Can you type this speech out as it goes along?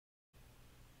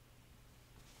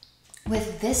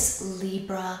With this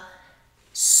Libra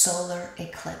solar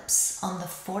eclipse on the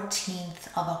 14th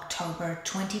of October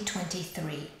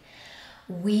 2023,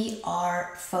 we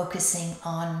are focusing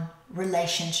on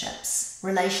relationships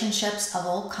of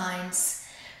all kinds,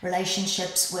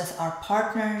 relationships with our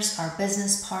partners, our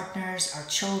business partners, our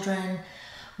children,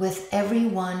 with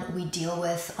everyone we deal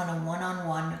with on a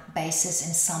one-on-one basis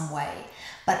in some way,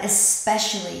 but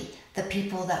especially the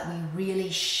people that we really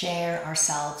share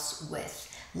ourselves with,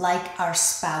 like our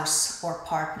spouse or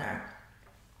partner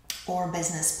or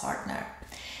business partner.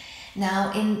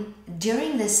 Now,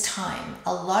 during this time,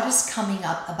 a lot is coming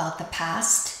up about the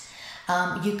past.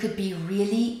 You could be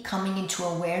really coming into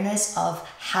awareness of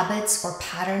habits or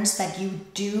patterns that you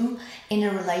do in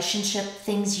a relationship,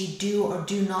 things you do or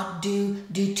do not do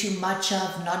too much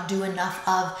of, not do enough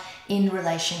of in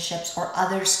relationships, or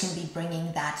others can be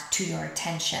bringing that to your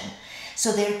attention.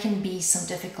 So there can be some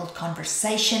difficult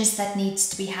conversations that needs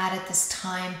to be had at this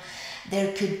time.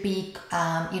 There could be,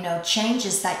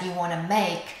 changes that you want to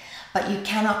make, but you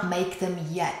cannot make them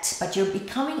yet. But you're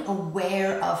becoming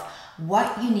aware of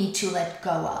what you need to let go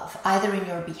of, either in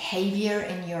your behavior,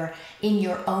 in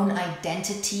your own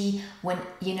identity, when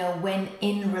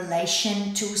in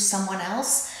relation to someone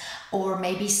else, or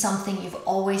maybe something you've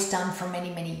always done for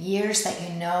many, many years that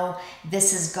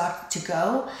this has got to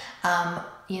go.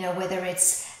 Whether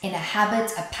it's in a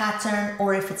habit, a pattern,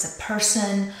 or if it's a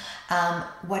person,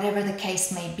 whatever the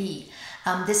case may be.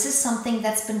 This is something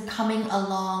that's been coming a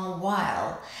long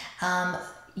while.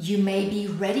 You may be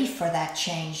ready for that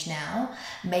change now.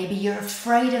 Maybe you're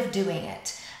afraid of doing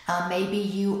it. Maybe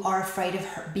you are afraid of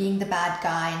being the bad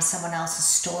guy in someone else's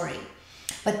story.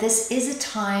 But this is a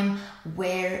time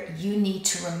where you need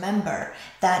to remember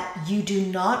that you do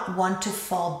not want to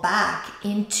fall back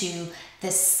into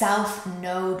the South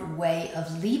Node way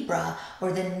of Libra,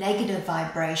 or the negative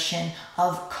vibration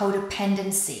of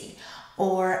codependency,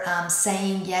 or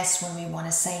saying yes when we want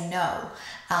to say no,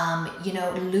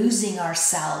 losing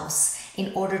ourselves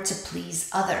in order to please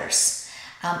others,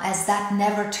 as that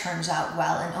never turns out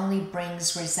well and only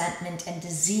brings resentment and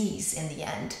disease in the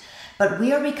end. But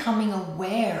we are becoming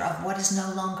aware of what is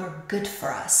no longer good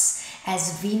for us,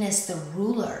 as Venus, the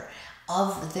ruler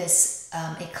of this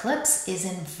eclipse, is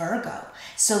in Virgo.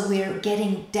 So we're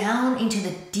getting down into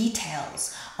the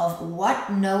details of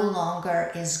what no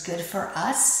longer is good for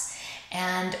us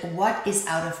and what is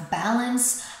out of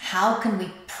balance. How can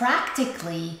we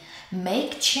practically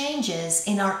make changes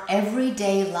in our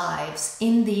everyday lives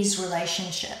in these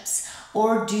relationships,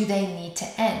 or do they need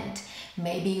to end?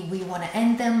 Maybe we want to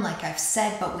end them, like I've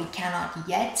said, but we cannot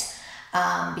yet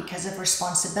because of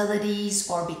responsibilities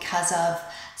or because of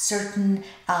certain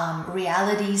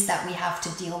realities that we have to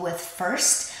deal with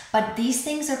first. But these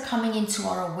things are coming into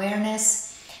our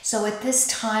awareness. So at this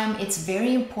time, it's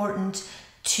very important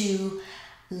to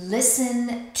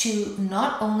listen to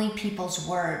not only people's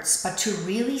words, but to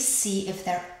really see if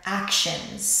their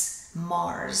actions,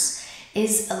 Mars,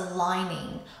 is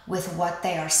aligning with what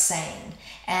they are saying.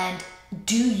 And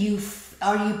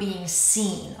are you being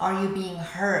seen? Are you being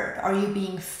heard? Are you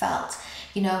being felt?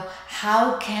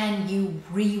 How can you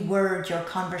reword your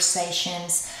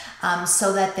conversations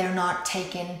so that they're not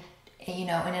taken, in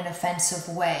an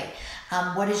offensive way?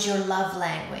 What is your love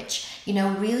language?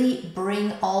 Really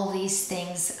bring all these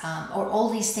things, or all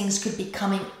these things could be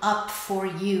coming up for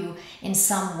you in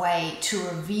some way to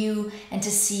review and to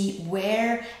see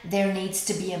where there needs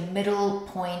to be a middle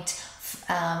point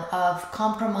of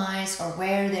compromise, or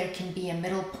where there can be a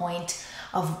middle point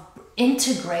of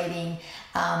integrating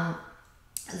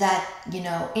that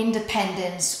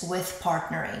independence with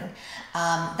partnering,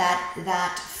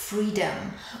 that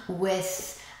freedom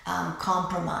with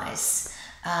compromise,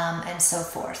 and so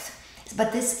forth.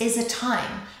 But this is a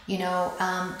time,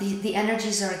 the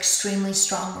energies are extremely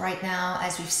strong right now,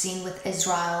 as we've seen with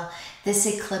Israel. This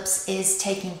eclipse is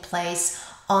taking place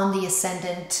on the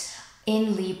ascendant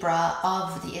in Libra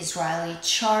of the Israeli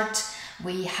chart.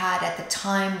 We had, at the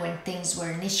time when things were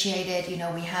initiated,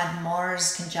 we had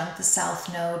Mars conjunct the South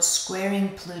Node, squaring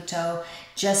Pluto,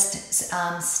 just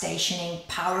stationing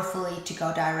powerfully to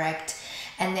go direct.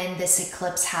 And then this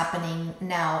eclipse happening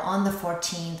now on the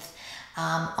 14th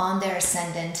on their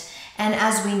ascendant. And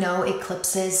as we know,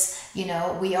 eclipses,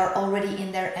 we are already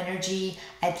in their energy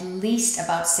at least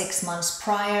about 6 months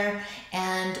prior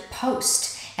and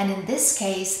post. And in this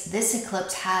case, this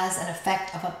eclipse has an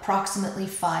effect of approximately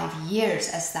 5 years,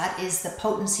 as that is the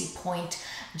potency point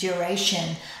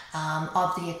duration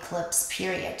of the eclipse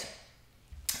period.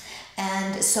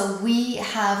 And so we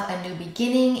have a new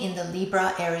beginning in the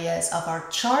Libra areas of our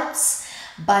charts,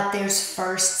 but there's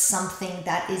first something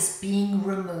that is being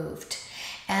removed.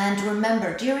 And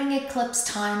remember, during eclipse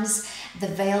times, the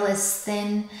veil is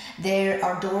thin. There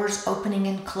are doors opening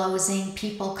and closing,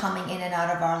 people coming in and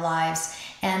out of our lives,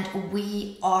 and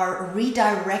we are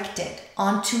redirected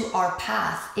onto our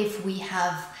path if we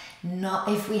have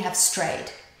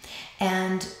strayed.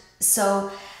 And so,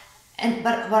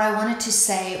 but what I wanted to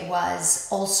say was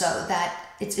also that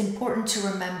it's important to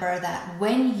remember that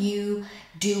when you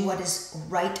do what is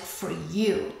right for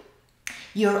you,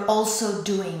 you're also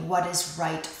doing what is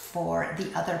right for the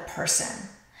other person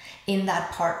in that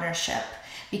partnership.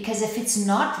 Because if it's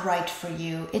not right for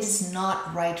you, it is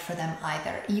not right for them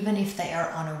either, even if they are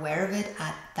unaware of it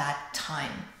at that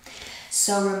time.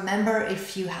 So remember,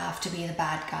 if you have to be the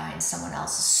bad guy in someone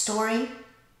else's story,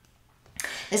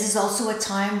 this is also a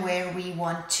time where we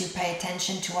want to pay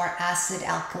attention to our acid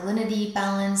alkalinity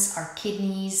balance, our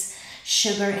kidneys,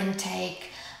 sugar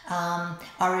intake,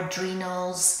 our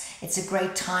adrenals. It's a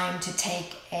great time to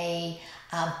take a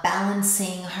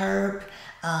balancing herb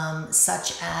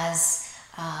such as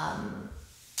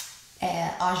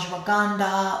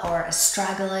ashwagandha or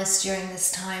astragalus during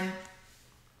this time.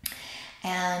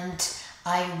 And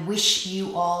I wish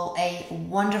you all a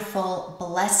wonderful,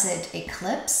 blessed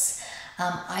eclipse.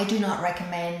 I do not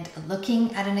recommend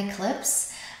looking at an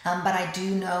eclipse, but I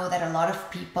do know that a lot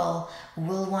of people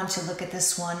will want to look at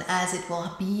this one, as it will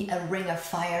be a ring of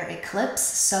fire eclipse.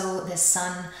 So the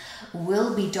sun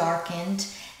will be darkened,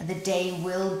 the day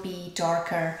will be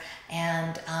darker,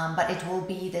 and but it will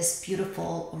be this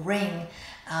beautiful ring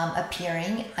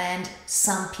appearing. And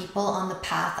some people on the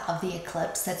path of the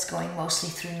eclipse that's going mostly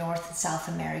through North and South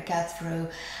America, through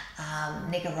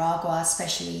Nicaragua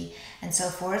especially, and so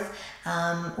forth,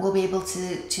 will be able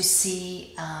to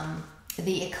see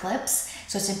the eclipse.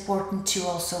 So it's important to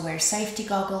also wear safety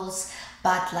goggles.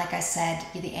 But like I said,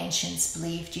 the ancients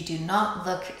believed you do not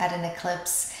look at an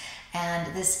eclipse.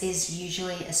 And this is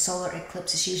usually a solar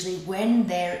eclipse. It's usually when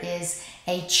there is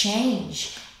a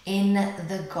change in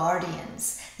the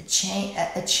guardians, a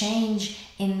change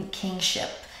in kingship,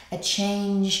 a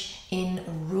change in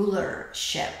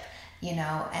rulership, you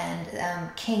know.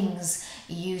 And kings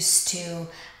used to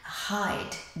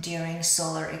hide during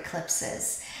solar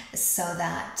eclipses so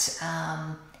that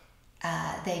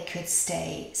they could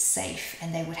stay safe,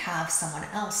 and they would have someone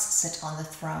else sit on the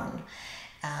throne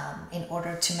in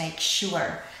order to make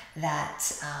sure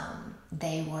that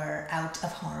they were out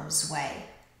of harm's way.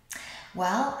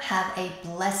 Well, have a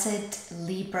blessed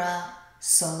Libra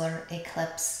solar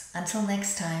eclipse. Until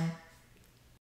next time.